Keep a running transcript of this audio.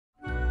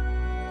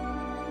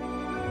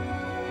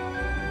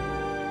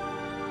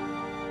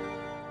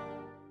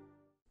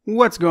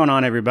What's going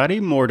on, everybody?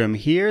 Mortem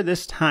here,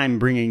 this time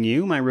bringing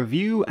you my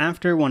review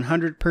after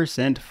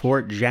 100%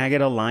 for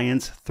Jagged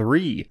Alliance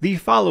 3. The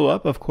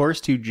follow-up, of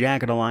course, to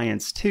Jagged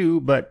Alliance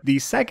 2, but the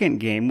second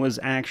game was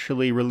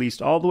actually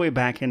released all the way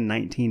back in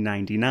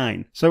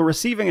 1999. So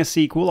receiving a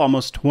sequel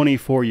almost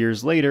 24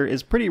 years later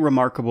is pretty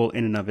remarkable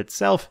in and of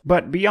itself,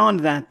 but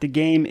beyond that, the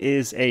game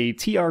is a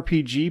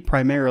TRPG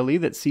primarily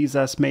that sees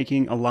us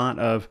making a lot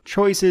of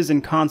choices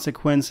and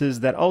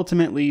consequences that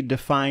ultimately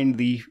define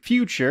the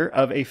future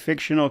of a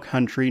fictional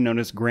country known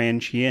as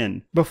Grand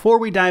Chien. Before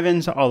we dive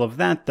into all of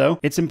that though,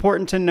 it's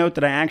important to note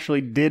that I actually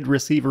did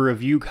receive a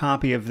review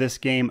copy of this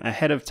game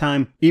ahead of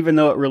time, even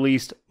though it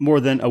released more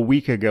than a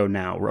week ago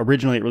now.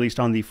 Originally it released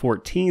on the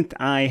 14th,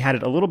 I had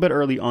it a little bit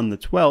early on the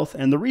 12th,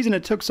 and the reason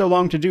it took so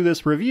long to do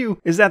this review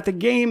is that the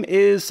game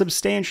is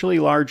substantially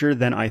larger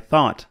than I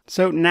thought.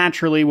 So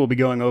naturally we'll be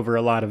going over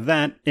a lot of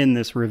that in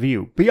this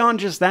review. Beyond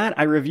just that,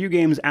 I review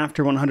games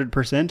after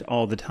 100%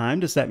 all the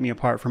time to set me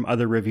apart from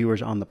other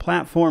reviewers on the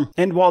platform,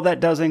 and while that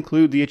does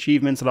include the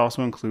achievements, it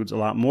also includes a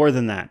lot more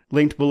than that.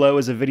 Linked below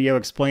is a video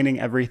explaining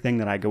everything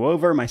that I go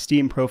over. My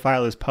Steam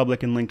profile is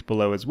public and linked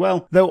below as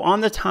well. Though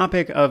on the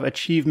topic of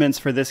achievements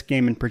for this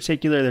game in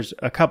particular, there's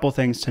a couple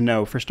things to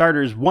know. For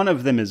starters, one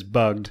of them is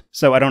bugged,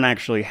 so I don't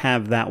actually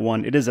have that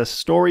one. It is a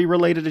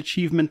story-related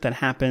achievement that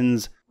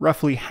happens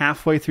roughly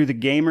halfway through the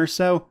game or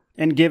so.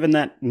 And given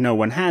that no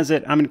one has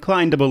it, I'm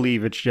inclined to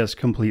believe it's just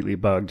completely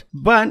bugged.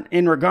 But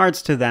in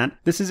regards to that,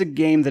 this is a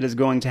game that is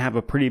going to have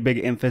a pretty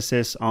big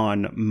emphasis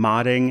on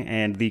modding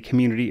and the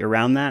community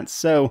around that.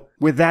 So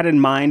with that in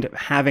mind,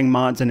 having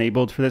mods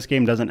enabled for this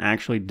game doesn't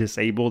actually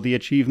disable the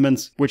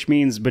achievements, which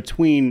means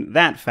between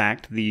that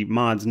fact, the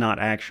mods not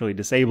actually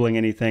disabling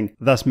anything,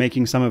 thus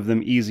making some of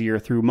them easier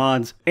through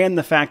mods, and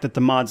the fact that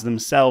the mods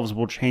themselves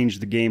will change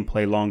the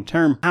gameplay long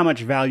term, how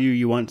much value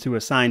you want to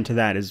assign to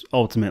that is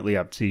ultimately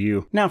up to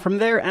you. Now, from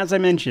there, as I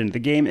mentioned, the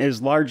game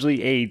is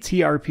largely a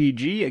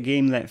TRPG, a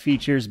game that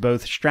features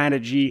both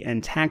strategy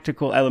and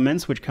tactical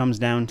elements, which comes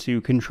down to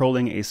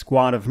controlling a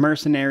squad of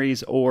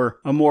mercenaries, or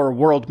a more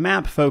world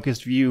map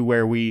focused view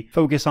where we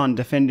focus on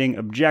defending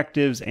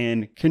objectives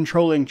and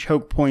controlling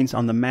choke points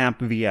on the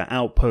map via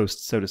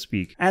outposts, so to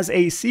speak. As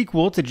a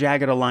sequel to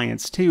Jagged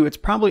Alliance 2, it's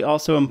probably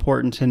also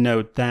important to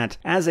note that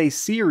as a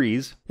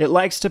series, it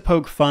likes to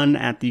poke fun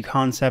at the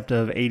concept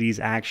of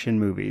 80s action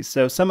movies,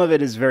 so some of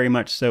it is very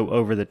much so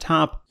over the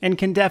top, and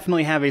can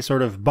definitely have a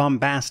sort of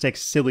bombastic,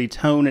 silly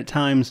tone at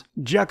times,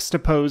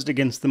 juxtaposed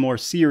against the more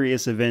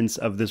serious events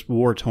of this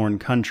war-torn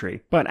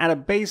country. But at a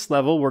base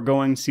level, we're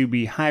going to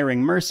be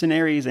hiring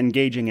mercenaries,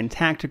 engaging in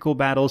tactical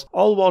battles,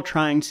 all while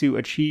trying to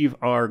achieve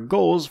our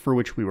goals for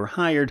which we were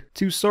hired,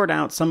 to sort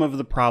out some of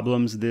the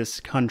problems this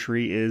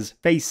country is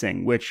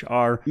facing, which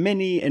are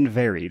many and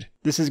varied.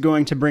 This is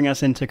going to bring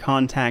us into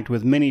contact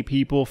with many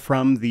people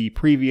from the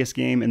previous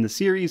game in the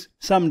series,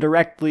 some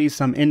directly,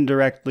 some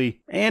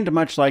indirectly, and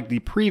much like the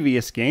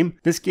previous game,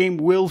 this game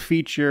will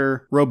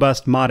feature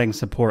robust modding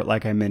support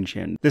like I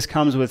mentioned. This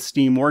comes with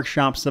Steam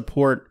Workshop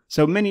support,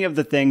 so many of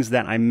the things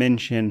that I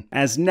mention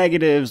as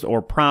negatives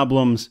or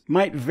problems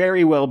might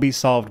very well be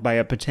solved by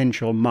a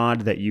potential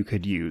mod that you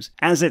could use.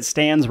 As it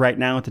stands right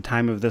now at the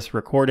time of this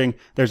recording,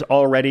 there's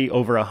already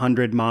over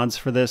 100 mods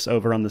for this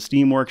over on the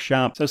Steam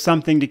Workshop, so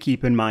something to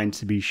keep in mind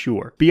to be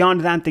sure.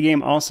 Beyond that, the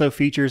game also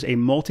features a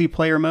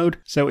multiplayer mode,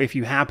 so if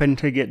you happen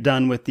to get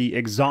done with the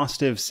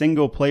exhaustive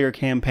single-player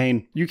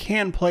campaign, you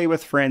can play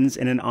with friends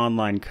in an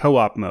online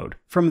co-op mode.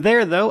 From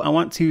there, though, I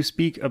want to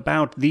speak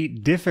about the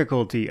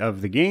difficulty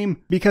of the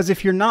game, because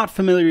if you're not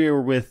familiar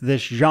with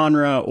this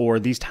genre or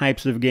these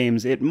types of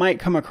games, it might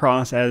come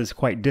across as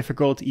quite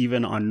difficult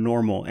even on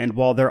normal, and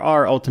while there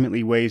are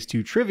ultimately ways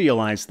to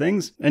trivialize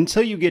things,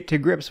 until you get to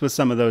grips with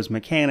some of those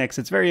mechanics,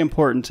 it's very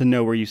important to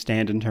know where you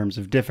stand in terms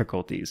of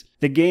difficulties.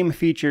 The game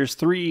features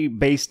 3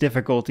 base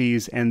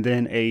difficulties and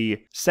then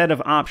a set of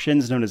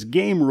options known as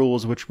game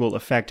rules, which will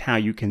affect how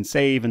you can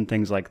save and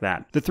things like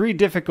that. The 3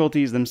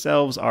 difficulties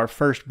themselves are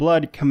First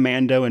Blood,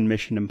 Commando, and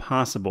Mission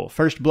Impossible.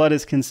 First Blood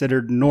is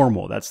considered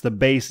normal, that's the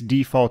base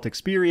default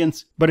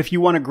experience, but if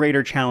you want a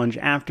greater challenge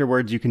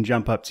afterwards, you can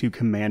jump up to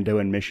Commando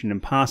and Mission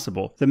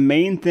Impossible. The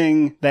main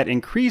thing that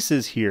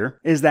increases here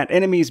is that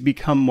enemies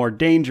become more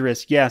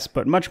dangerous, yes,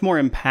 but much more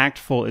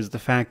impactful is the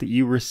fact that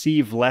you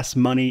receive less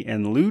money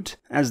and loot,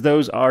 as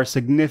those are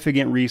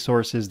significant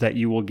resources that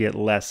you will get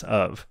less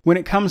of. When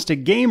it comes to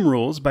game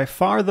rules, by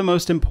far the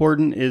most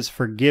important is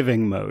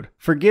Forgiving Mode.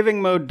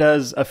 Forgiving Mode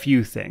does a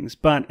few things,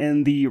 but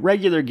in the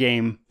regular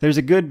game, there's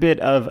a good bit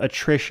of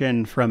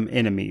attrition from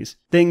enemies.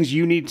 Things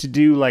you need to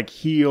do like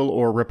heal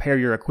or repair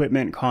your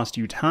equipment cost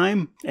you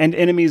time, and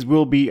enemies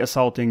will be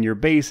assaulting your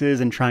bases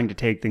and trying to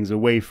take things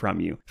away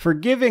from you.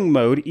 Forgiving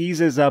Mode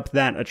eases up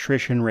that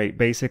attrition rate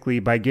basically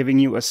by giving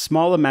you a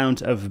small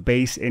amount of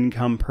base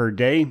income per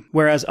day,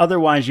 whereas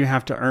otherwise you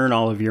have to earn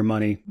all of your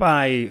money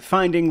by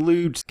finding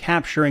loot,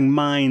 capturing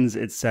mines,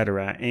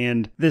 etc.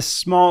 And this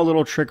small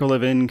little trickle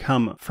of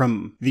income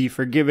from the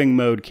Forgiving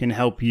Mode can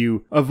help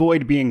you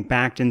avoid being being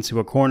backed into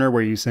a corner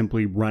where you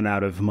simply run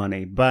out of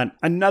money. But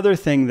another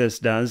thing this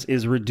does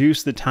is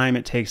reduce the time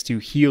it takes to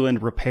heal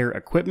and repair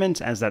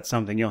equipment, as that's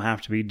something you'll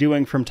have to be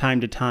doing from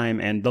time to time,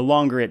 and the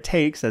longer it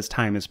takes as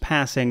time is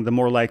passing, the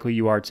more likely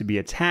you are to be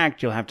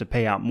attacked. You'll have to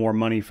pay out more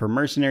money for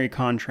mercenary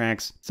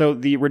contracts, so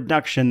the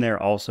reduction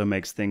there also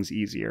makes things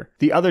easier.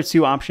 The other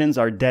two options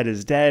are Dead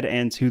is Dead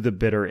and To the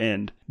Bitter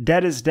End.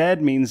 Dead is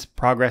Dead means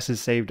progress is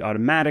saved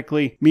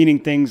automatically, meaning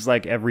things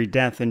like every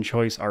death and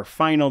choice are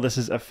final. This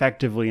is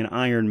effectively an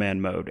Iron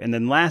Man mode. And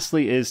then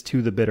lastly is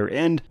To the Bitter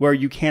End, where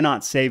you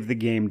cannot save the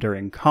game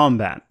during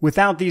combat.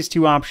 Without these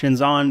two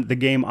options on, the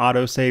game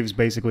auto-saves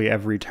basically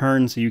every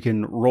turn, so you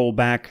can roll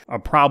back a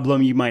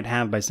problem you might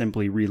have by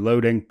simply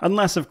reloading,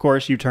 unless of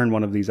course you turn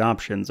one of these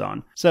options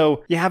on.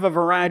 So you have a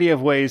variety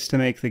of ways to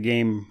make the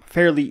game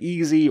fairly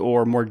easy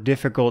or more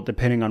difficult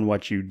depending on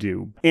what you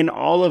do. In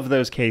all of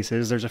those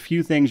cases, there's a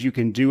few things you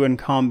can do in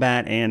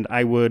combat, and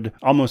I would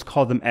almost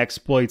call them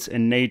exploits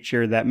in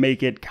nature that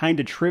make it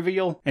kinda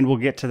trivial, and we'll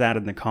get to that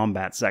in the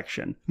combat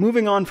section.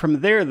 Moving on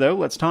from there though,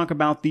 let's talk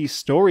about the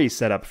story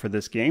setup for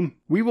this game.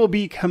 We will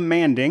be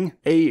commanding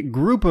a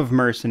group of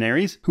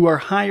mercenaries who are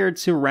hired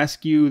to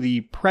rescue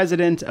the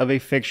president of a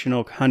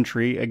fictional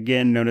country,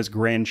 again known as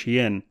Gran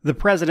Chien. The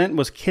president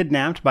was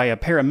kidnapped by a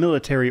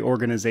paramilitary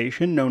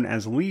organization known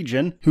as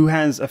Legion, who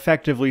has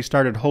effectively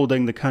started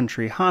holding the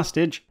country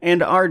hostage,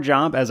 and our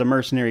job as a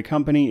mercenary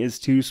company is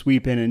to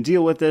sweep in and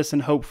deal with this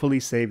and hopefully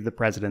save the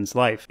president's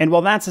life. And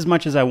while that's as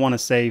much as I want to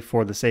say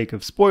for the sake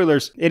of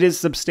spoilers, it is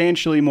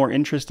substantially more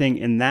interesting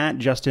in that,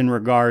 just in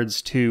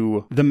regards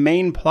to the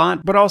main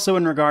plot, but also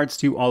in regards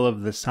to all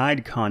of the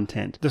side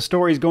content. The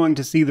story's going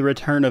to see the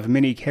return of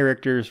many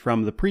characters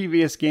from the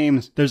previous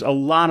games. There's a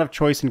lot of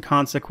choice and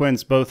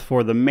consequence both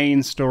for the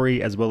main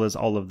story as well as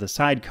all of the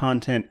side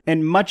content,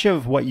 and much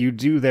of what you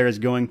do there is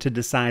going to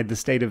decide the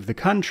state of the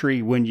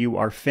country when you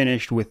are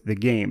finished with the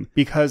game,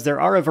 because there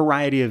are a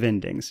variety of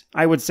endings.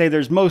 I would say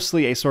there's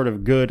mostly a sort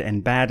of good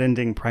and bad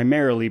ending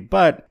primarily,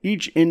 but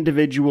each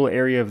individual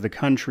area of the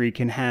country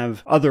can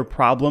have other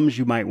problems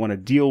you might want to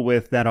deal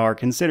with that are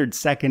considered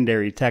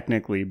secondary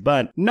technically,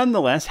 but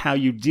nonetheless how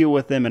you deal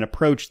with them and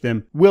approach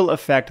them will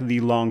affect the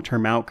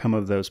long-term outcome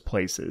of those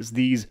places.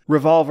 These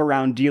revolve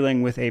around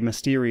dealing with a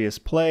mysterious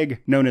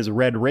plague known as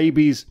red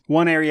rabies.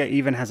 One area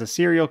even has a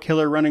serial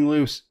killer running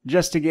loose,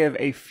 just to give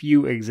a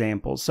few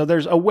examples. So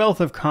there's a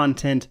wealth of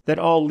content that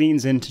all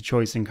leans into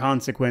choice and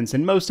consequence,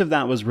 and most of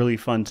that was really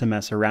fun to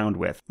mess around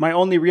with. My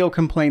only real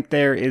complaint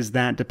there is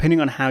that depending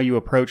on how you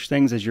approach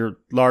things, as you're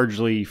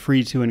largely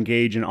free to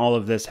engage in all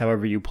of this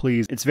however you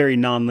please, it's very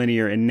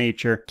non-linear in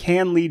nature,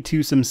 can lead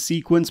to some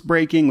sequence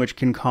breaking, which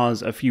can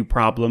cause a few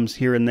problems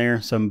here and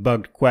there, some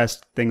bugged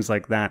quests, things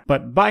like that.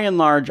 But by and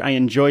large, I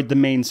enjoyed the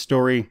main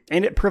story,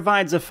 and it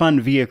provides a fun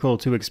vehicle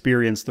to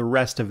experience the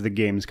rest of the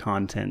game's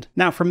content.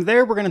 Now from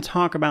there, we're going to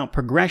talk about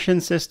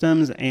progression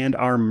systems and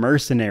our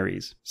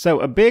mercenaries. So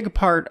a big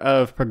part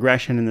of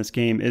progression in this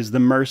game is the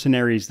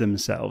mercenaries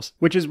themselves,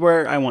 which is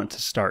where I want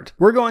to start.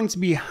 We're going to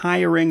be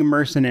hiring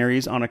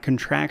mercenaries on a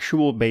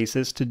contractual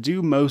basis to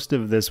do most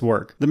of this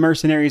work. The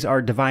mercenaries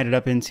are divided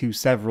up into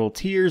several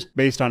tiers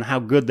based on how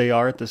good they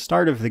are at the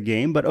start of the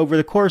game, but over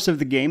the course of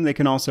the game they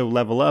can also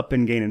level up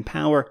and gain in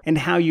power, and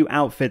how you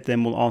outfit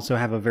them will also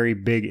have a very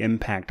big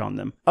impact on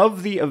them.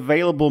 Of the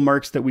available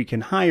mercs that we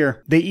can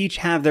hire, they each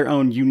have their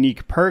own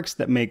unique perks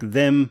that make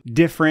them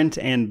different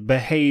and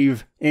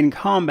behave in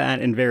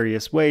combat in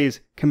various ways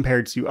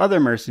compared to other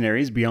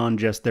mercenaries beyond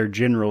just their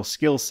general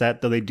skill set,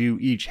 though they do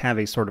each have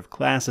a sort of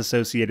class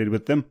associated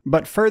with them.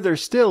 But further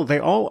still, they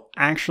all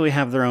actually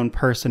have their own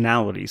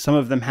personality. Some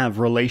of them have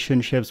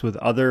relationships with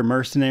other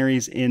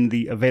mercenaries in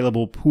the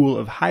available pool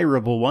of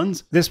hireable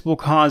ones. This will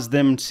cause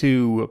them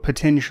to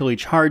potentially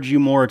charge you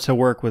more to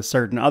work with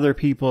certain other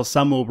people.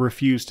 Some will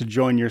refuse to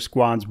join your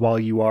squads while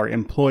you are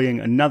employing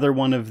another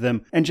one of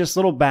them, and just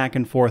little back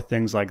and forth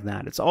things like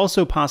that. It's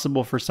also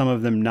possible for some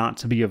of them not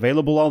to be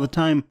available all the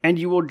time, and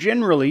you will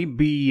generally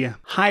be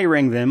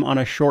hiring them on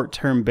a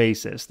short-term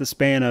basis, the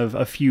span of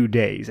a few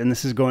days, and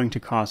this is going to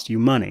cost you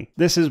money.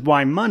 This is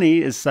why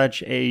money is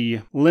such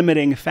a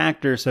limiting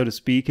factor, so to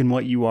speak, in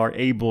what you are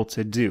able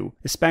to do,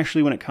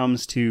 especially when it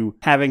comes to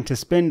having to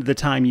spend the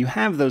time you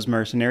have those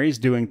mercenaries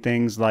doing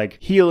things like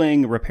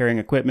healing, repairing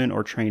equipment,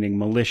 or training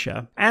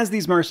militia. As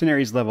these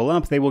mercenaries level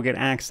up, they will get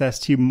access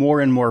to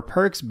more and more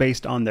perks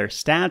based on their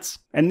stats,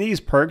 and these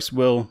perks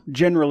will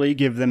generally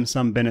give them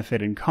some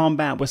benefit in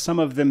combat, with some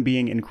of them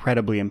being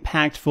incredibly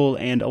impactful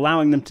and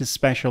allowing them to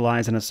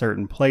specialize in a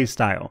certain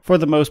playstyle. For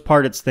the most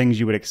part, it's things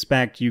you would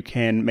expect. You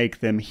can make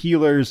them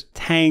healers,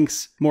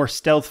 tanks, more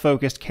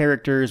stealth-focused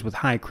characters with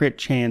high crit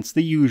chance,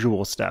 the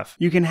usual stuff.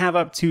 You can have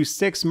up to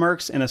 6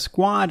 mercs in a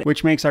squad,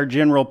 which makes our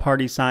general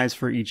party size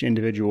for each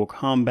individual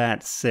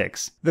combat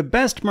 6. The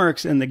best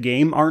mercs in the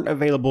game aren't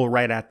available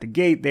right at the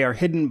gate. They are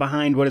hidden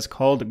behind what is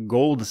called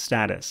gold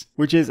status,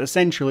 which is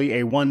essentially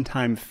a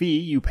one-time fee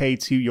you pay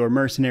to your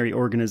mercenary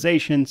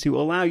organization to to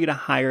allow you to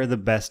hire the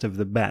best of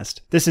the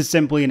best. This is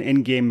simply an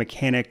in-game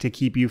mechanic to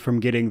keep you from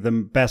getting the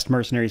best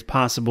mercenaries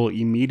possible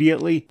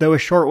immediately, though a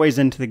short ways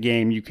into the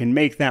game you can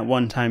make that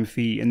one-time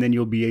fee and then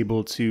you'll be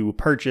able to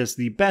purchase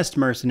the best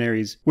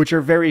mercenaries, which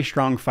are very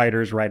strong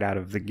fighters right out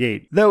of the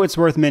gate. Though it's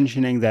worth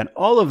mentioning that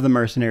all of the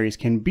mercenaries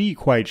can be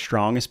quite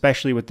strong,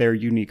 especially with their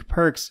unique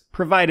perks,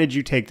 provided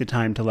you take the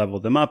time to level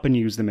them up and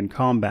use them in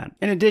combat.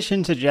 In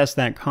addition to just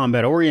that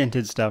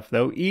combat-oriented stuff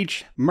though,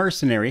 each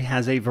mercenary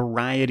has a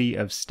variety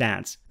of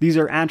stats. These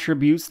are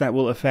attributes that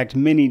will affect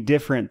many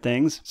different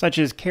things, such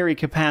as carry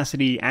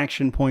capacity,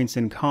 action points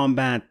in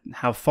combat,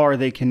 how far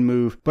they can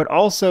move, but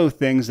also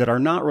things that are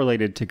not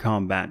related to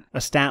combat.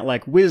 A stat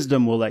like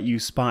wisdom will let you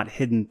spot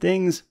hidden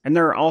things, and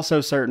there are also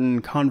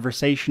certain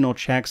conversational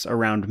checks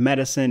around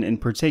medicine in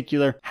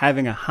particular.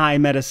 Having a high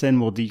medicine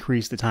will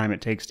decrease the time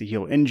it takes to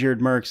heal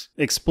injured mercs.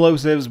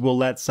 Explosives will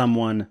let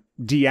someone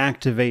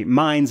deactivate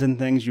mines and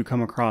things you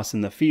come across in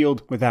the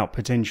field without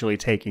potentially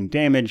taking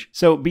damage.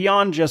 So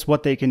beyond just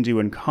what they can do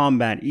in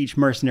combat, each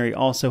mercenary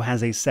also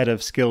has a set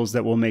of skills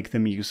that will make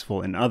them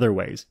useful in other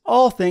ways.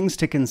 All things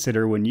to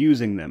consider when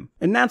using them.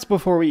 And that's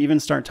before we even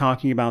start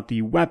talking about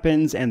the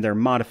weapons and their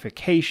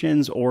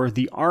modifications or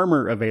the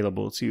armor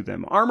available to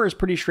them. Armor is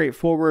pretty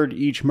straightforward.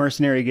 Each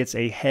mercenary gets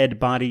a head,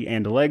 body,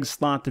 and leg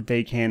slot that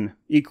they can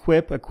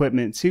equip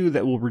equipment to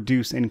that will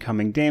reduce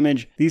incoming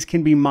damage. These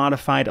can be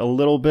modified a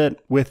little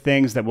bit with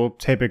things that will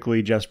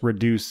typically just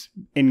reduce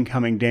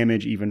incoming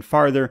damage even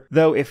farther,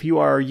 though if you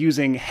are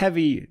using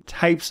heavy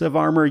types of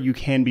armor, you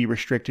can be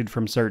restricted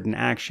from certain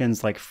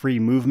actions like free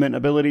movement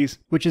abilities,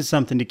 which is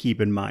something to keep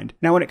in mind.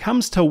 Now when it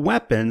comes to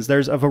weapons,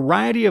 there's a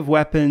variety of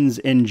weapons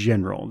in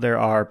general. There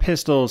are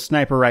pistols,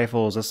 sniper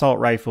rifles, assault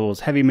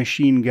rifles, heavy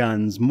machine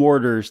guns,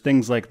 mortars,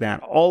 things like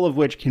that, all of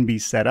which can be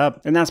set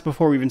up, and that's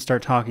before we even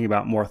start talking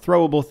about more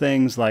throwable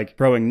things like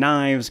throwing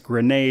knives,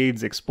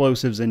 grenades,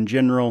 explosives in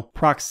general,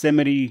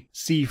 proximity,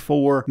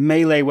 C4,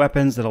 melee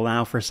weapons that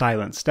allow for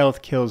silent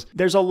stealth kills.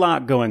 There's a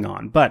lot going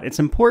on, but it's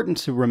important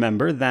to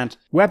remember that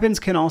weapons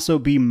can also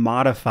be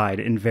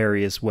modified in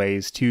various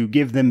ways to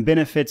give them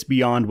benefits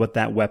beyond what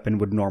that weapon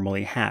would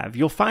normally have.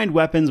 You'll find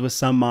weapons with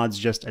some mods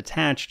just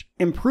attached.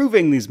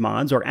 Improving these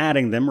mods or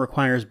adding them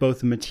requires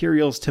both the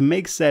materials to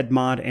make said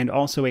mod and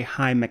also a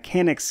high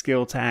mechanics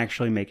skill to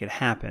actually make it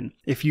happen.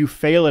 If you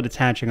fail at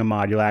attaching a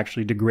mod, you'll actually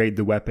degrade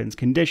the weapon's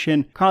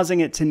condition, causing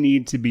it to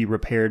need to be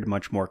repaired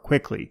much more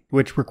quickly,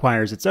 which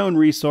requires its own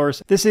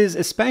resource. This is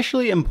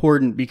especially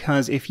important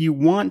because if you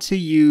want to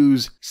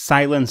use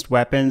silenced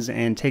weapons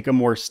and take a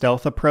more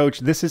stealth approach,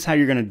 this is how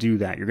you're going to do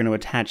that. You're going to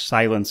attach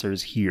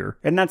silencers here.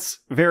 And that's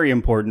very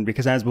important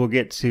because as we'll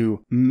get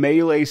to,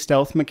 melee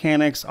stealth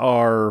mechanics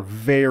are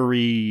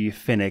very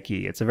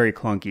finicky. It's a very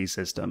clunky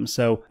system.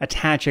 So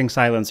attaching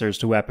silencers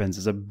to weapons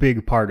is a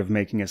big part of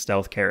making a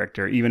stealth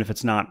character, even if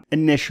it's not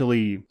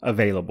initially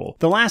available.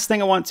 The last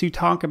thing I want to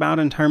talk about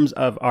in terms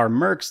of our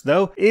mercs,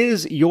 though,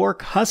 is your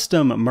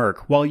custom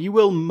merc. While you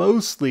will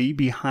mostly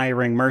be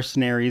hiring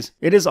mercenaries,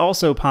 it is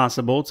also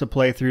possible to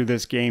play through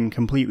this game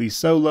completely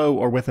solo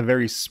or with a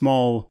very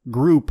small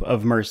group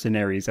of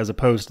mercenaries as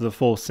opposed to the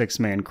full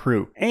 6-man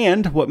crew.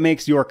 And what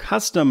makes your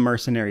custom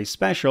mercenary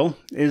special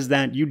is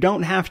that you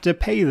don't have to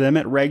pay them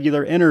at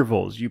regular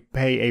intervals. You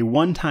pay a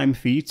one-time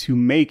fee to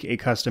make a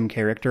custom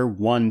character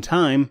one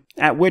time,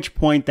 at which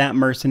point that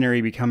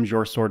mercenary becomes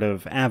your sort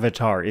of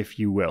avatar, if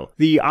you will.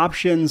 The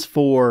options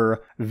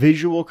for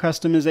visual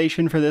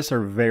customization for this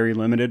are very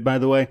limited, by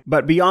the way,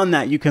 but beyond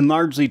that, you can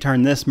largely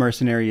turn this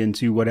mercenary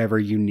into whatever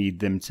you need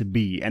them to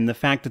be, and the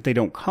fact that they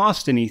don't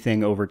cost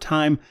anything over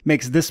time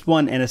makes this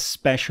one an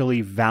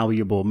especially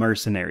valuable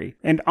mercenary.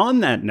 And on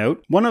that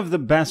note, one of the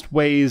best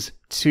ways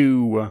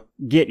to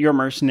get your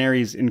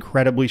mercenaries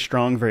incredibly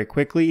strong very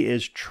quickly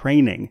is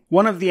training.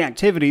 One of the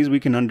activities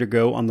we can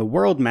undergo on the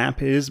world map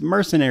is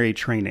mercenary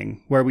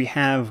training, where we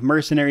have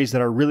mercenaries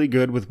that are really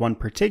good with one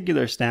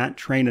particular stat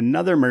train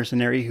another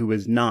mercenary who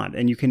is not,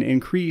 and you can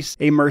increase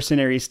a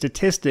mercenary's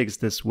statistics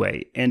this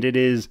way, and it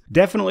is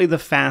definitely the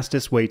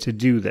fastest way to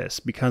do this,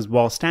 because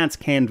while stats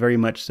can very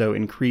much so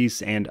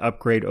increase and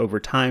upgrade over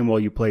time while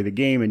you play the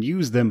game and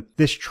use them,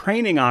 this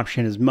training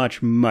option is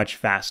much, much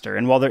faster,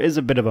 and while there is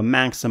a bit of a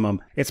maximum,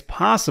 it's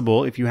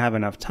possible, if you have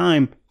enough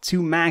time, to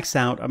max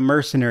out a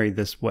mercenary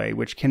this way,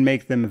 which can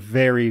make them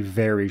very,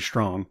 very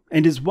strong,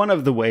 and is one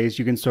of the ways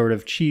you can sort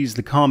of cheese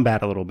the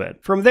combat a little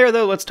bit. From there,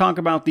 though, let's talk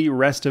about the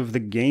rest of the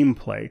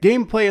gameplay.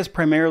 Gameplay is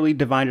primarily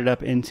divided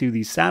up into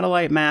the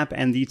satellite map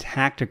and the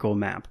tactical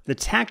map. The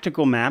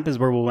tactical map is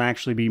where we'll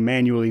actually be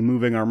manually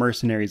moving our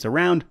mercenaries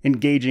around,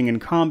 engaging in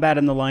combat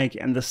and the like,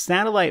 and the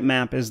satellite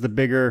map is the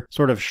bigger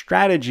sort of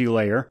strategy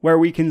layer, where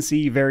we can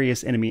see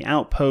various enemy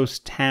outposts,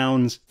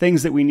 towns,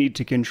 things that we need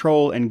to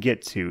control and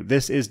get to.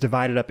 This is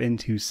divided up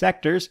into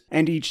sectors,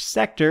 and each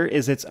sector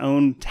is its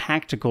own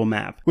tactical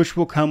map, which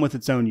will come with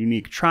its own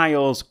unique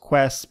trials,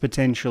 quests,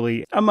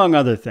 potentially, among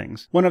other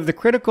things. One of the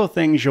critical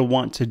things you'll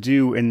want to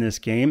do in this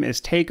game is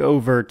take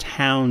over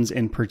towns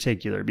in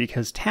particular,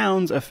 because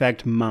towns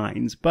affect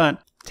mines,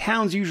 but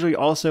Towns usually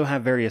also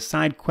have various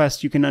side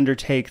quests you can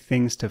undertake,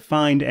 things to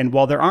find, and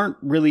while there aren't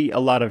really a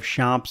lot of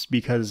shops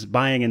because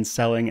buying and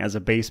selling as a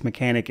base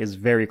mechanic is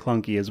very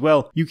clunky as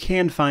well, you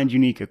can find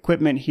unique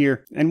equipment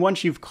here, and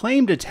once you've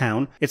claimed a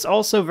town, it's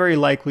also very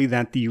likely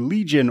that the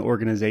Legion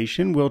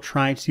organization will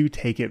try to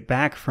take it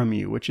back from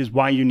you, which is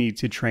why you need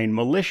to train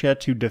militia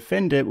to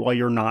defend it while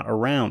you're not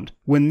around.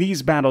 When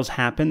these battles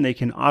happen, they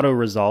can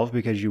auto-resolve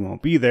because you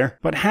won't be there,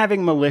 but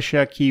having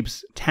militia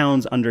keeps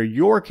towns under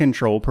your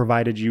control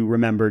provided you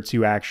remember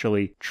to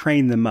actually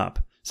train them up.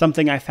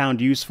 Something I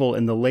found useful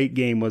in the late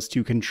game was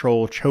to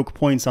control choke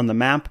points on the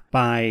map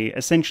by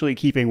essentially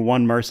keeping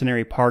one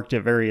mercenary parked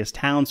at various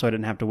towns so I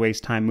didn't have to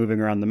waste time moving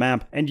around the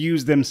map, and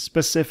use them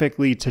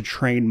specifically to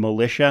train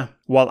militia,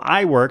 while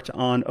I worked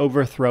on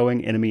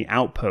overthrowing enemy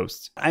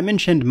outposts. I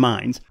mentioned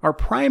mines. Our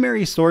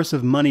primary source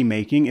of money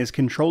making is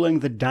controlling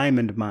the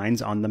diamond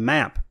mines on the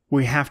map.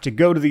 We have to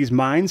go to these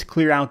mines,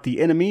 clear out the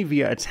enemy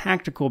via a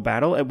tactical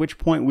battle, at which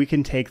point we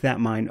can take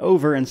that mine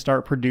over and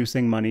start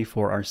producing money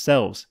for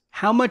ourselves.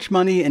 How much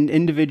money an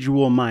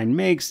individual mine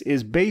makes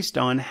is based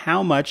on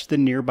how much the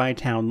nearby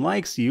town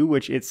likes you,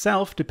 which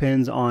itself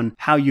depends on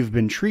how you've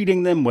been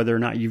treating them, whether or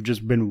not you've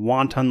just been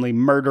wantonly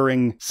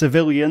murdering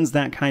civilians,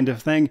 that kind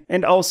of thing,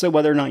 and also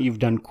whether or not you've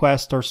done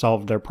quests or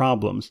solved their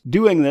problems.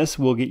 Doing this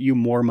will get you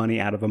more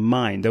money out of a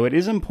mine, though it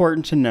is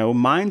important to know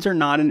mines are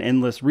not an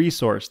endless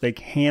resource. They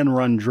can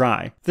run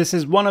dry. This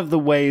is one of the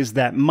ways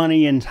that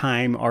money and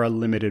time are a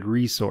limited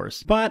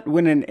resource. But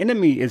when an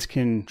enemy is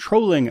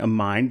controlling a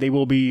mine, they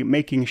will be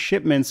making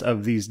shipments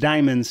of these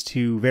diamonds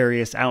to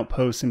various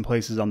outposts and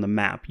places on the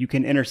map. You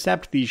can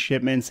intercept these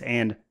shipments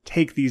and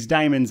take these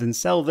diamonds and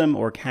sell them,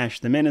 or cash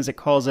them in as it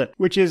calls it,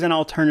 which is an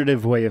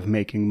alternative way of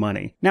making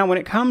money. Now, when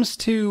it comes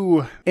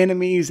to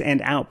enemies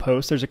and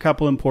outposts, there's a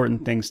couple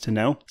important things to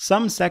know.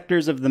 Some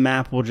sectors of the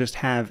map will just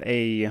have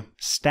a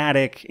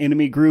static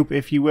enemy group,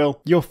 if you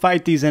will. You'll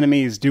fight these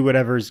enemies, do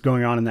whatever's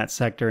going on in that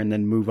sector, and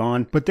then move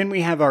on. But then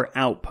we have our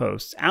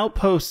outposts.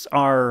 Outposts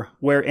are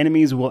where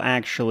enemies will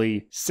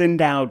actually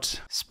send out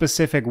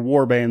specific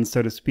warbands,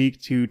 so to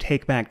speak, to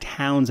take back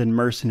towns and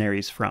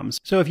mercenaries from.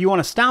 So if you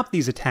want to stop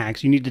these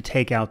attacks, you need to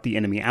take out the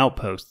enemy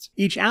outposts.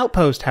 Each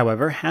outpost,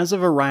 however, has a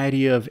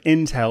variety of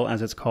intel,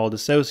 as it's called,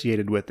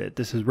 associated with it.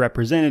 This is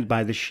represented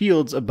by the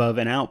shields above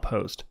an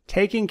outpost.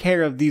 Taking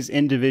care of these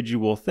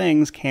individual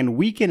things can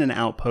weaken an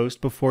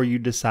outpost before you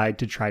decide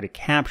to try to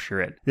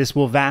capture it. This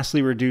will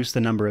vastly reduce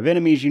the number of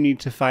enemies you need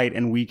to fight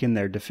and weaken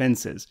their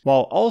defenses,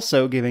 while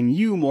also giving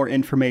you more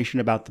information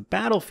about the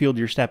battlefield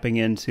you're stepping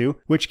into,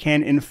 which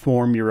can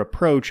inform your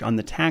approach on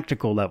the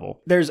tactical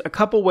level. There's a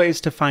couple ways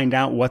to find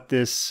out what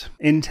this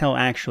intel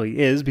actually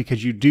is,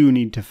 because you do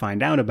need to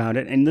find out about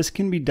it, and this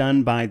can be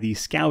done by the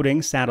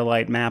scouting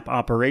satellite map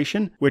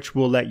operation, which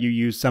will let you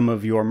use some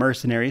of your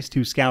mercenaries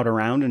to scout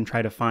around and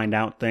try to find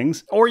out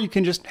things, or you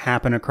can just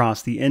happen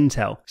across the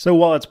intel. So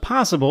while it's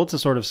possible to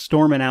sort of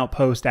storm an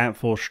outpost at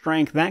full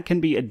strength, that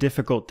can be a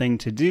difficult thing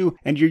to do,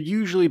 and you're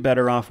usually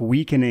better off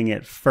weakening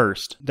it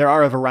first. There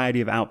are a variety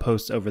of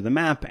outposts over the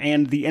map,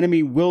 and the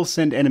enemy will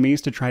send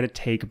enemies to try to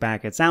take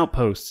back its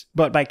outposts,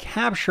 but by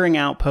capturing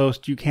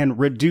outposts, you can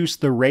reduce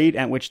the rate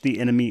at which the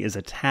enemy is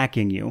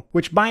attacking you,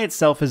 which by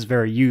itself is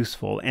very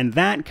useful, and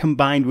that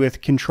combined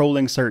with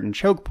controlling certain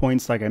choke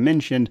points, like I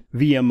mentioned,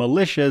 via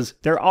militias,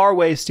 there are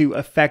ways to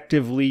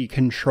effectively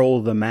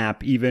control the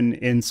map even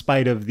in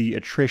spite of the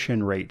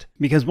attrition rate.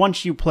 Because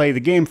once you play the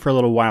game for a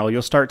little while,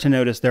 you'll start to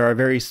notice there are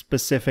very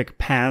specific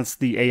paths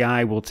the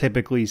AI will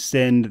typically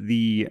send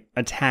the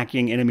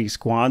attacking enemy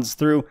squads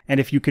through, and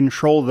if you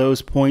control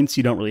those points,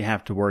 you don't really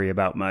have to worry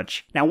about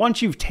much. Now,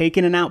 once you've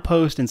taken an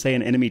outpost and say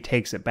an enemy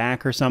takes it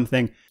back or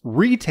something,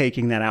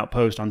 retaking that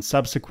outpost on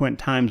subsequent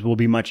times will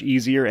be much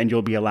easier, and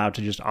you'll be allowed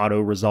to just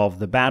auto-resolve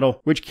the battle,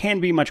 which can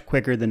be much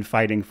quicker than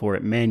fighting for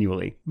it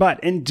manually.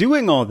 But in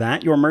doing all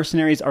that, your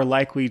mercenaries are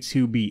likely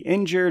to be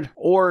injured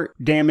or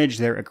damage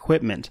their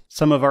equipment.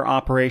 Some of our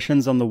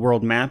operations on the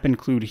world map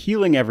include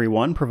healing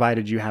everyone,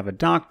 provided you have a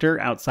doctor,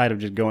 outside of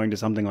just going to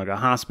something like a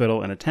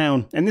hospital in a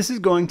town, and this is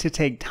going to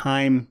take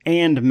time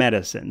and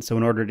medicine. So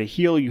in order to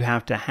heal, you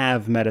have to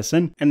have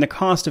medicine, and the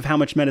cost of how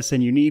much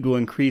medicine you need will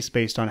increase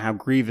based on how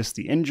grievous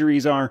the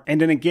injuries are,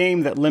 and in a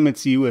game that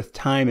limits you with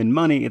time and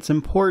money, it's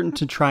important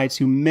to try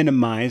to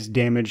minimize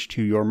damage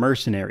to your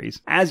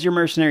mercenaries. As your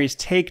mercenaries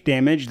take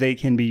damage, they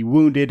can be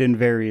wounded in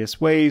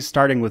various ways,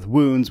 starting with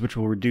wounds, which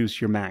will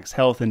reduce your max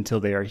health until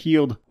they are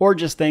healed, or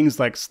just things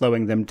like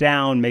slowing them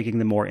down, making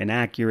them more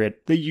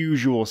inaccurate, the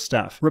usual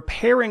stuff.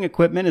 Repairing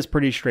equipment is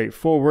pretty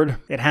straightforward.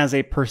 It has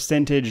a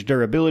percentage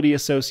durability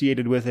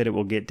associated with it. It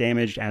will get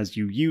damaged as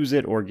you use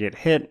it or get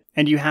hit.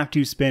 and you have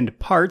to spend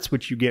parts,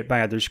 which you get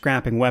by either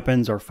scrapping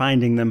weapons or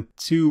finding them,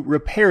 to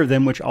repair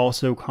them, which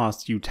also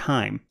costs you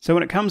time. So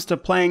when it comes to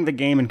playing the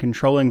game and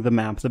controlling the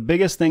map, the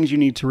biggest things you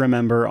need to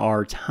remember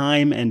are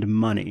time and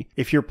money.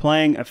 If you're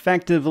playing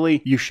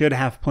effectively, you should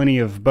have plenty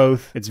of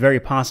both. It's very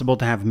possible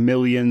to have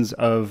millions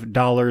of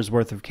dollars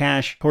worth of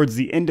cash towards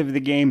the end of the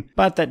game,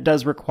 but that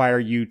does require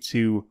you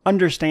to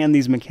understand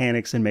these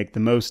mechanics and make the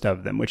most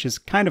of them, which is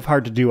kind of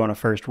hard to do on a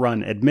first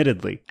run,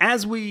 admittedly.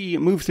 As we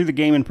move through the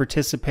game and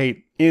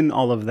participate in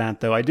all of that,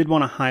 though, I did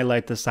want to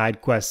highlight the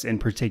side quests in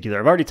particular.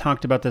 I've already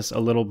talked about this a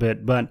little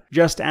bit, but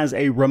just as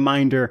a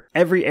reminder,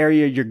 every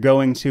area you're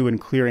going to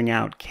and clearing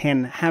out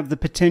can have the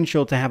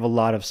potential to have a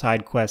lot of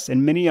side quests,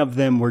 and many of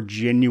them were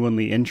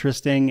genuinely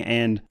interesting,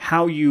 and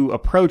how you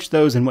approach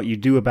those and what you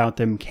do about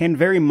them can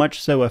very much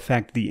so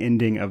affect the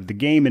ending of the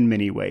game in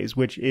many ways,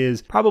 which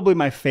is probably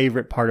my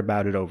favorite part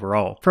about it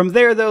overall. From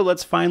there, though,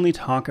 let's finally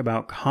talk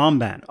about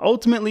combat.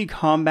 Ultimately,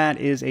 combat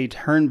is a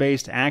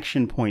turn-based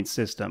action point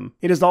system.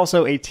 It is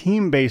also a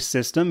team-based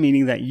system,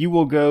 meaning that you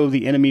will go,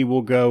 the enemy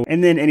will go,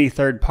 and then any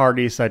third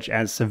parties such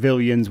as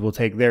civilians will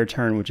take their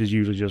turn, which is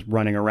usually just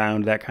running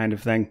around, that kind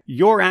of thing.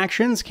 Your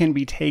actions can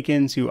be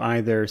taken to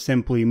either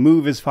simply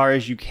move as far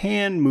as you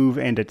can, move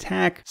and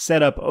attack,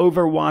 set up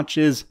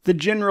overwatches, the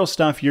general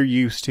stuff you're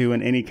used to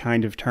in any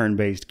kind of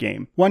turn-based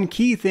game. One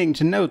key thing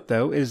to note,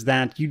 though, is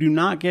that you do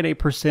not get a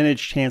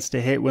percentage chance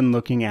to hit when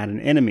looking at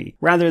an enemy.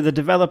 Rather, the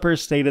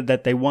developers stated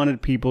that they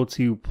wanted people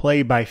to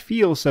play by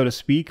feel, so to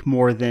speak,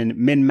 more than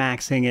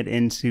min-maxing it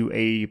into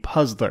a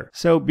puzzler.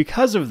 So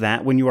because of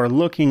that, when you are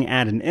looking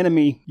at an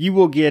enemy, you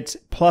will get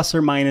plus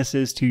or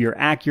minuses to your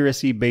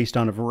accuracy based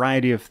on a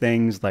variety of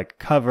things like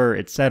cover,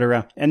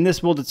 etc. And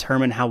this will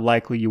determine how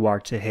likely you are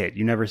to hit.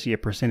 You never see a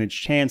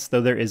percentage chance, though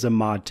there is a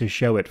mod to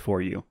show it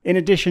for you. In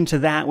addition to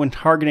that, when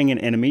targeting an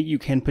enemy, you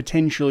can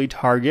potentially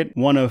target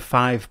one of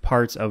 5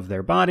 parts of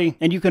their body,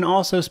 and you can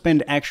also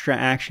spend extra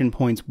action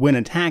points when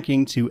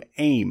attacking to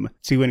aim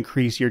to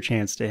increase your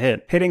chance to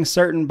hit. Hitting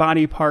certain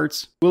body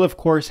parts will of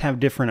course have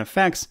different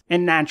effects,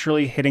 and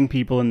naturally hitting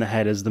people in the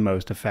head is the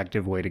most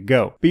effective way to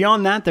go.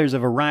 Beyond that, there's a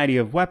variety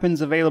of weapons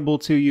available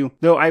to you,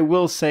 though I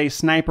will say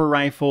sniper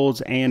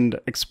rifles and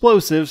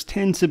explosives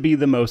tend to be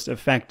the most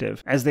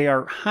effective, as they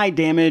are high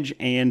damage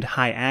and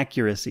high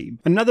accuracy.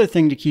 Another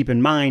thing to keep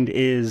in mind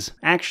is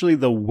actually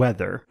the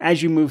weather.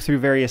 As you move through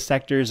various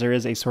sectors, there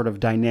is a sort of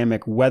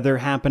dynamic weather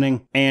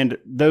happening, and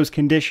those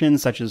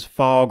conditions such as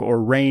fog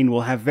or rain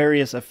will have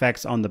various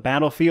effects on the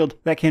battlefield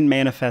that can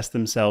manifest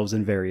themselves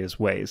in various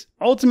ways.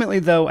 Ultimately,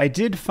 though, I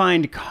did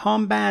find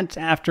combat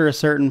after a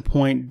certain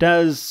point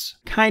does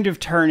kind of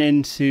turn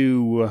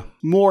into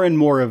more and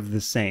more of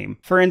the same.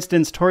 For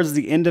instance, towards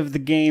the end of the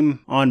game,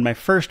 on my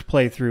first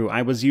playthrough,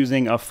 I was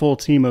using a full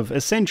team of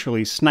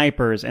essentially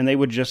snipers, and they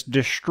would just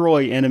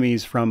destroy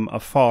enemies from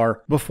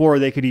afar before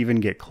they could even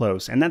get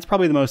close. And that's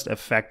probably the most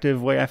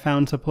effective way I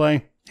found to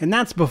play. And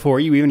that's before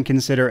you even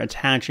consider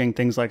attaching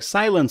things like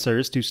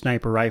silencers to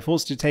sniper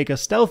rifles to take a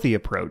stealthy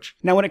approach.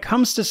 Now, when it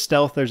comes to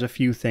stealth, there's a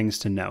few things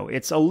to know.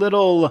 It's a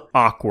little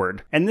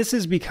awkward, and this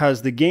is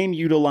because the game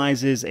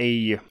utilizes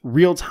a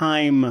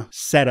real-time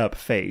setup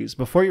phase.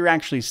 Before you're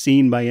actually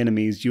seen by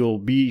enemies, you'll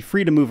be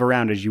free to move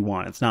around as you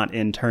want. It's not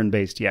in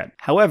turn-based yet.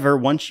 However,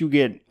 once you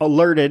get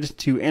alerted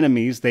to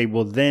enemies, they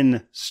will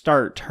then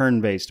start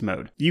turn-based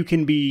mode. You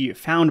can be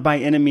found by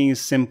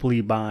enemies simply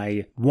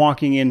by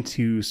walking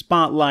into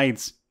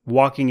spotlights,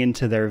 walking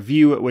into their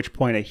view, at which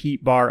point a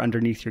heat bar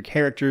underneath your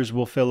characters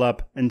will fill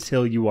up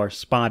until you are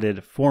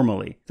spotted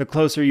formally. The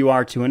closer you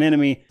are to an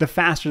enemy, the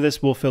faster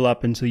this will fill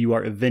up until you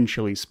are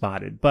eventually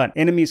spotted. But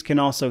enemies can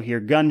also hear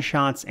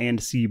gunshots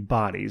and see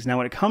bodies. Now,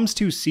 when it comes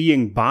to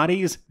seeing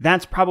bodies,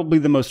 that's probably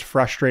the most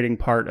frustrating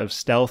part of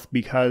stealth,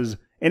 because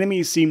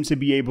enemies seem to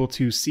be able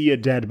to see a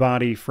dead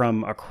body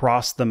from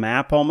across the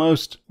map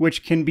almost,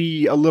 which can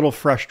be a little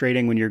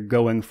frustrating when you're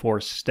going for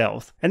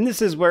stealth. And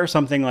this is where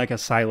something like a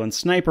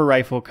silenced sniper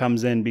rifle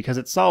comes in, because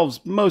it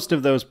solves most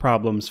of those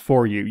problems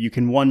for you. You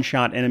can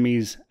one-shot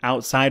enemies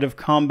outside of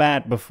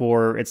combat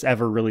before it's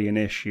ever really an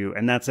issue,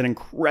 and that's an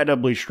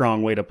incredibly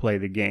strong way to play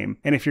the game.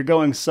 And if you're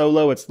going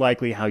solo, it's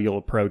likely how you'll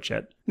approach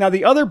it. Now,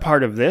 the other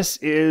part of this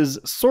is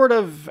sort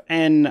of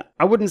an,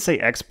 I wouldn't say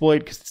exploit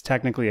because it's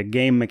technically a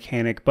game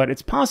mechanic, but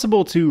it's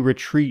possible to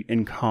retreat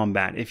in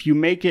combat. If you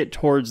make it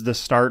towards the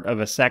start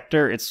of a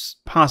sector, it's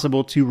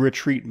possible to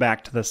retreat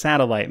back to the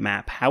satellite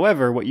map.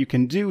 However, what you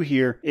can do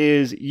here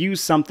is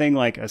use something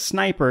like a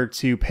sniper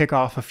to pick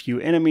off a few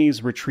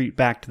enemies, retreat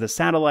back to the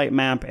satellite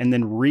map, and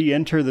then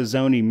re-enter the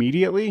zone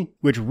immediately,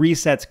 which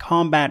resets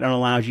combat and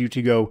allows you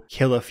to go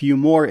kill a few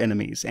more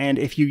enemies. And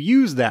if you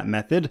use that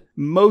method,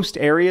 most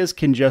areas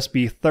can just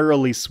be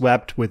thoroughly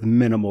swept with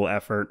minimal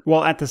effort,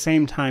 while at the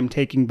same time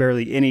taking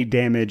barely any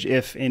damage,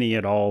 if any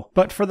at all.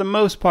 But for the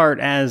most part,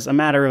 as a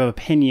matter of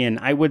opinion,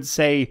 I would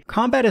say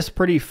combat is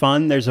pretty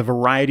fun. There's a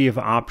variety of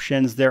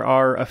options. There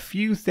are a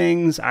few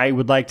things I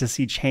would like to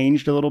see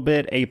changed a little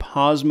bit. A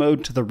pause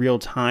mode to the real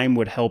time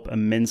would help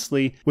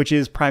immensely, which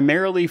is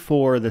primarily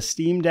for the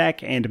Steam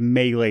Deck and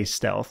melee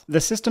stealth.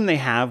 The system they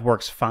have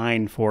works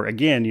fine for,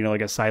 again,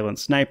 like a silent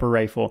sniper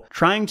rifle,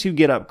 trying to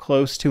get up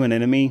close to an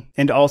enemy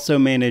and also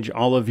manage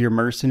all of your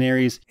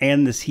mercenaries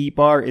and this heat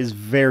bar is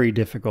very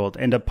difficult,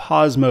 and a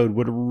pause mode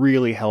would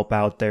really help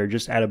out there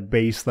just at a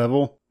base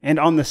level. And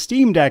on the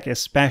Steam Deck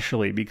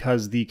especially,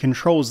 because the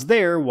controls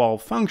there, while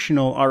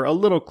functional, are a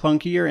little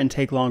clunkier and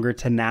take longer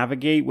to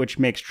navigate, which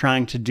makes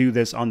trying to do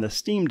this on the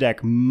Steam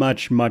Deck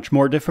much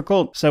more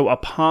difficult. So a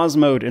pause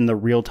mode in the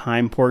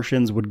real-time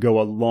portions would go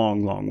a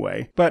long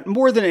way. But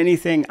more than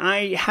anything,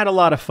 I had a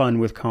lot of fun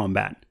with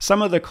combat.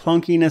 Some of the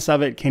clunkiness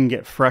of it can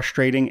get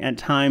frustrating at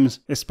times,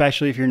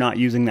 especially if you're not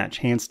using that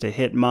chance to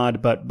hit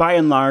mod, but by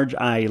and large,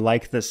 I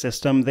like the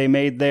system they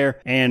made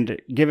there,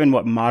 and given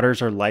what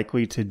modders are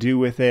likely to do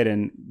with it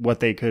and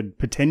what they could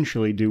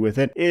potentially do with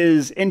it,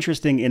 is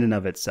interesting in and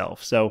of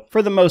itself. So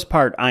for the most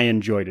part, I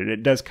enjoyed it.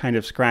 It does kind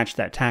of scratch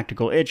that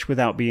tactical itch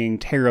without being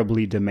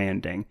terribly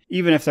demanding,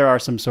 even if there are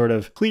some sort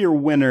of clear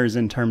winners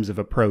in terms of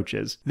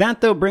approaches. That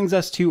though brings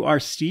us to our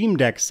Steam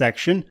Deck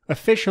section.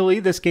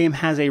 Officially, this game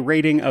has a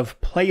rating of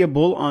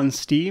playable on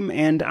Steam,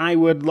 and I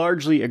would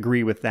largely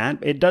agree with that.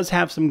 It does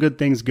have some good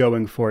things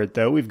going for it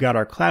though. We've got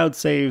our cloud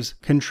saves,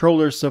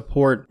 controller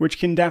support, which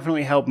can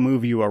definitely help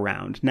move you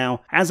around.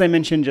 Now, as I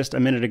mentioned just a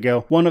minute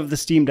ago, one of the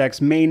Steam Deck's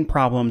main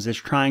problems is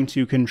trying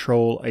to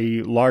control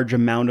a large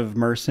amount of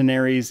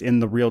mercenaries in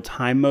the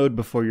real-time mode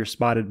before you're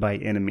spotted by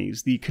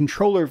enemies. The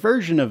controller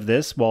version of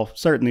this, while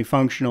certainly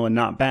functional and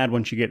not bad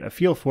once you get a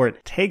feel for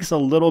it, takes a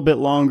little bit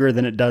longer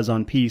than it does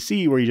on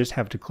PC, where you just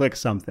have to click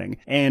something.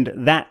 And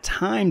that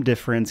time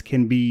difference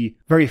can be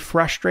very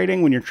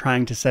frustrating when you're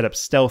trying to set up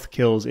stealth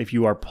kills if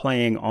you are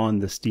playing on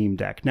the Steam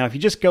Deck. Now, if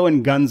you just go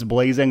in guns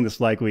blazing, this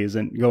likely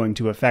isn't going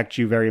to affect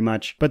you very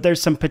much, but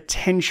there's some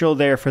potential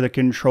there for the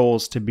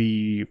controls to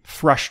be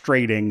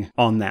frustrating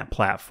on that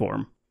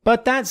platform.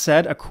 But that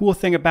said, a cool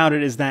thing about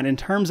it is that in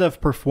terms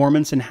of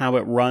performance and how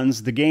it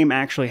runs, the game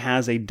actually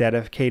has a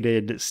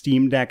dedicated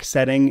Steam Deck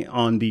setting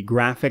on the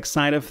graphics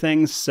side of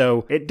things,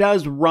 so it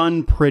does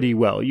run pretty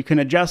well. You can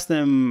adjust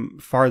them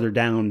farther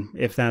down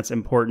if that's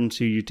important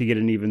to you to get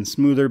an even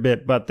smoother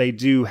bit, but they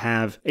do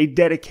have a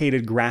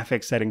dedicated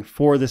graphics setting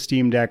for the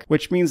Steam Deck,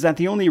 which means that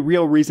the only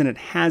real reason it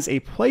has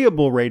a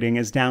playable rating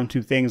is down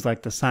to things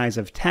like the size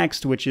of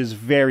text, which is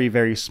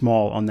very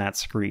small on that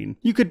screen.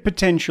 You could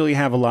potentially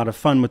have a lot of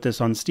fun with this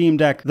on Steam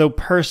Deck, though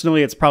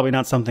personally it's probably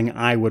not something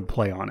I would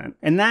play on it.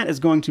 And that is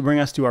going to bring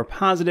us to our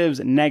positives,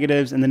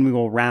 negatives, and then we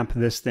will wrap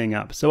this thing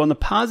up. So on the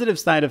positive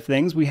side of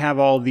things, we have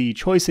all the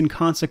choice and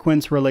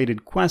consequence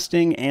related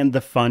questing and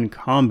the fun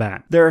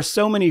combat. There are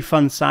so many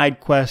fun side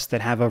quests that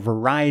have a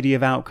variety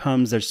of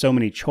outcomes, there's so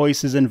many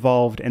choices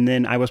involved, and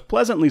then I was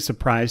pleasantly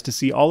surprised to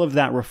see all of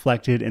that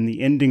reflected in the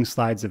ending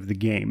slides of the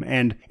game.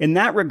 And in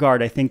that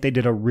regard, I think they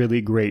did a really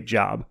great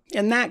job.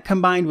 And that,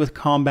 combined with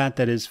combat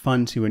that is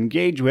fun to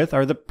engage with,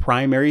 are the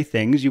primary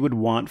things you would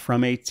want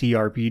from a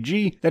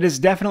TRPG that is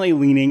definitely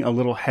leaning a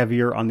little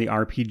heavier on the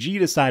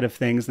RPG side of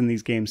things than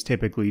these games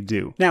typically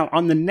do. Now,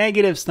 on the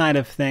negative side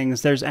of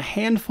things, there's a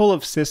handful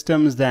of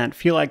systems that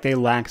feel like they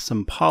lack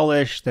some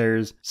polish,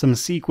 there's some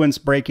sequence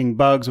breaking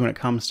bugs when it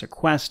comes to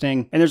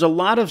questing, and there's a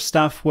lot of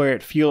stuff where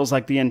it feels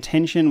like the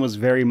intention was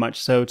very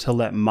much so to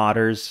let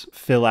modders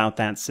fill out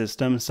that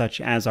system, such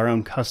as our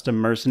own custom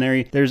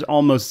mercenary. There's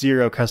almost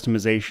zero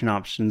customization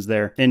options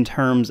there in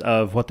terms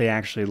of what they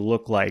actually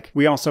look like.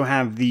 We also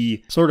have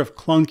the sort of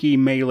clunky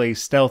melee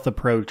stealth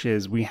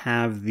approaches. We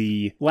have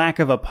the lack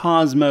of a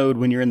pause mode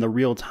when you're in the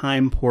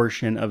real-time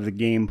portion of the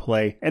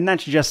gameplay, and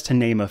that's just to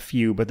name a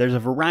few, but there's a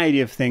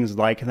variety of things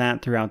like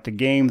that throughout the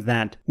game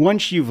that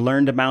once you've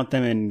learned about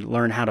them and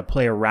learn how to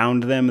play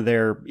around them,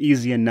 they're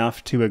easy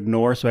enough to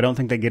ignore, so I don't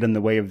think they get in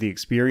the way of the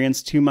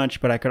experience too much,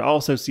 but I could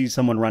also see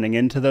someone running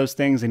into those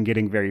things and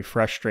getting very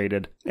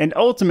frustrated. And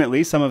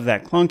ultimately, some of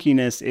that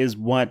clunkiness is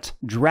what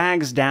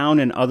drags down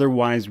an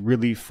otherwise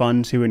really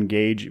fun to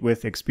engage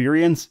with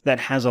experience that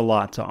has a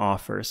lot to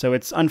offer. So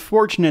it's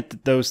unfortunate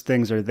that those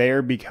things are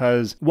there,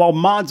 because while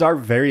mods are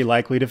very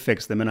likely to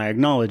fix them, and I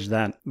acknowledge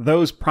that,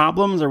 those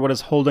problems are what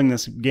is holding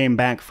this game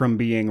back from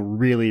being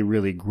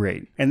really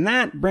great. And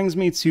that brings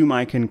me to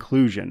my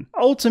conclusion.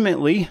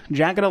 Ultimately,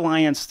 Jagged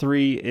Alliance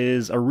 3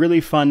 is a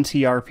really fun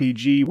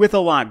TRPG with a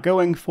lot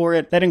going for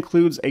it that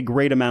includes a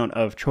great amount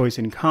of choice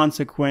and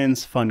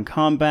consequence, fun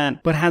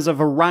combat, but has a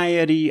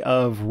variety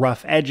of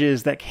rough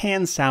edges that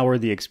can sour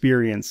the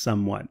experience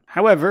somewhat.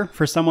 However, However,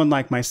 for someone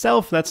like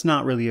myself, that's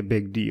not really a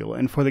big deal,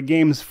 and for the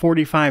game's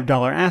 $45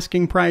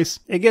 asking price,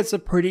 it gets a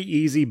pretty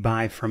easy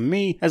buy from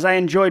me, as I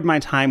enjoyed my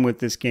time with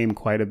this game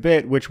quite a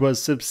bit, which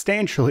was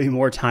substantially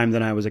more time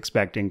than I was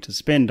expecting to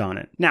spend on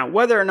it. Now,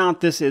 whether or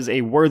not this is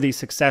a worthy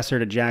successor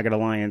to Jagged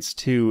Alliance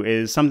 2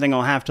 is something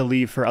I'll have to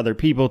leave for other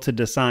people to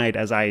decide,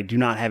 as I do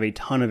not have a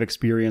ton of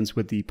experience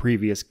with the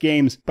previous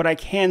games, but I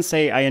can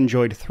say I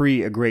enjoyed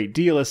 3 a great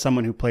deal as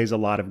someone who plays a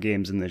lot of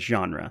games in this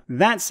genre.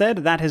 That said,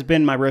 that has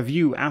been my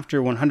review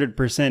after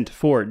 100%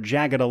 for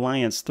Jagged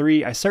Alliance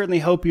 3. I certainly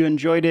hope you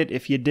enjoyed it.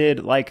 If you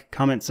did, like,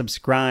 comment,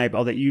 subscribe,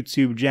 all that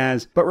YouTube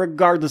jazz. But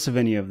regardless of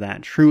any of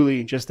that,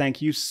 truly, just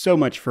thank you so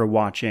much for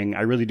watching.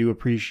 I really do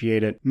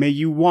appreciate it. May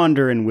you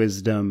wander in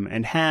wisdom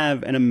and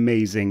have an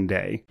amazing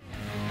day.